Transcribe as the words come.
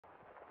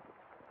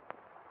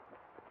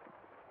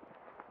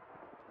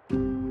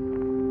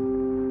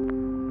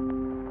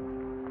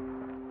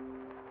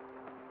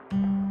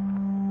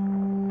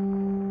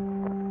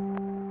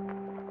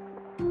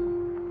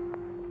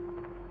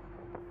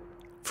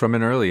From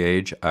an early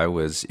age, I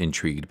was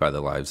intrigued by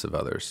the lives of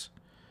others.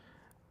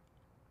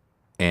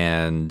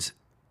 And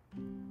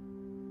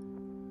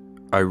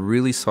I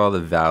really saw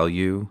the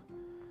value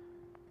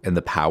and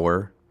the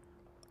power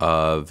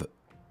of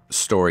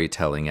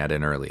storytelling at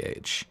an early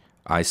age.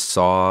 I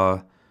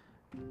saw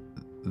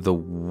the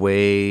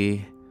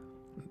way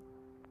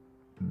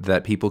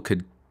that people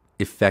could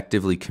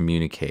effectively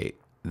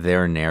communicate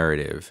their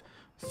narrative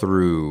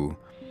through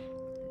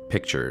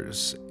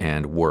pictures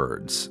and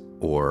words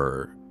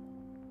or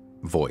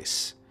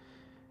voice.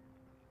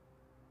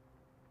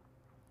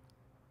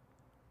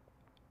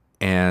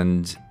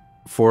 And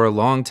for a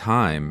long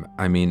time,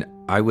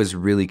 I was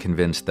really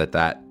convinced that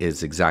that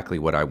is exactly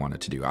what I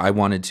wanted to do. I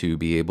wanted to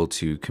be able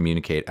to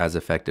communicate as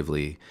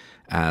effectively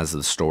as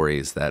the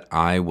stories that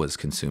I was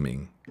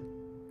consuming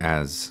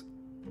as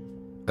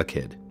a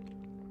kid.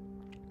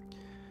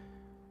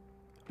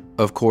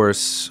 Of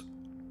course,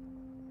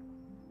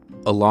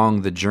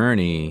 along the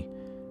journey,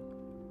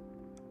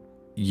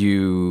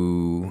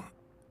 you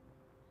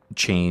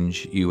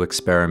change, you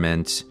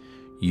experiment,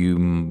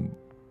 you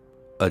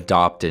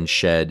adopt and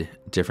shed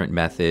different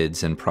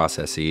methods and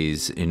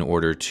processes in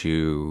order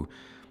to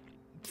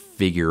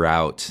figure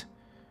out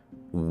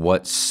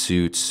what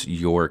suits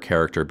your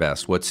character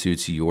best, what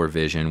suits your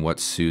vision, what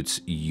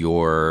suits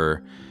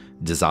your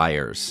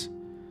desires.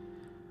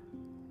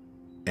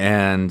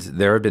 And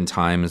there have been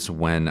times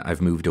when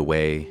I've moved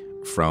away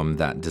from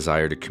that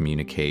desire to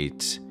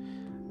communicate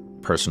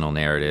personal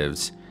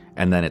narratives,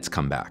 and then it's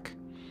come back.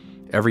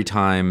 Every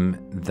time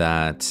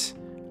that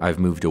I've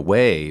moved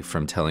away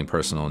from telling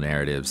personal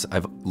narratives,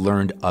 I've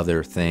learned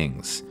other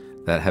things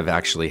that have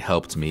actually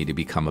helped me to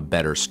become a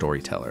better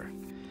storyteller.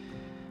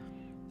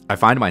 I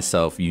find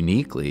myself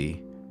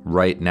uniquely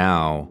right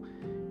now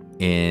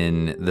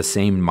in the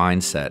same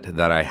mindset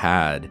that I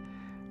had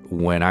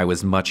when I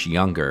was much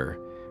younger,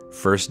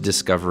 first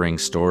discovering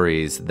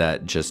stories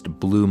that just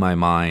blew my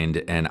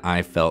mind and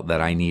I felt that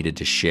I needed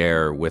to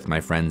share with my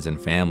friends and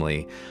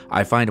family.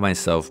 I find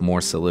myself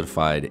more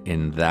solidified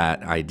in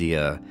that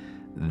idea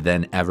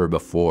than ever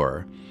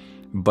before,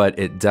 but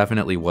it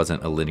definitely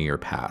wasn't a linear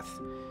path.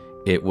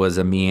 It was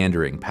a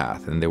meandering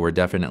path, and there were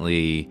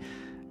definitely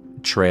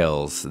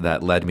trails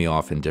that led me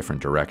off in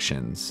different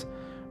directions.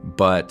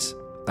 But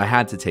I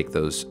had to take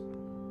those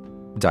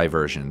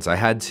diversions. I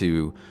had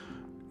to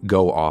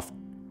go off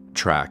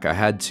track. I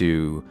had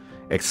to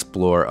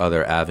explore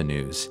other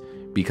avenues,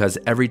 because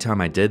every time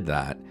I did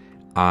that,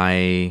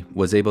 I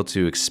was able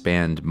to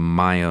expand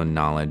my own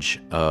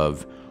knowledge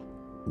of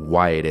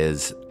why it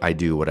is I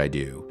do what I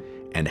do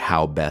and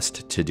how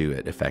best to do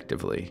it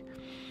effectively.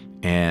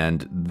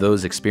 And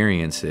those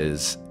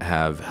experiences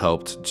have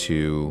helped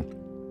to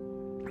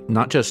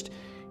not just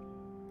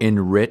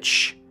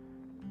enrich,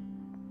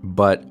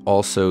 but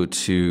also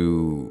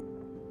to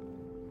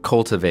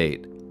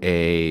cultivate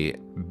a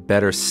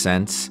better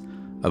sense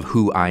of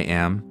who I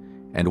am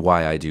and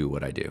why I do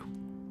what I do.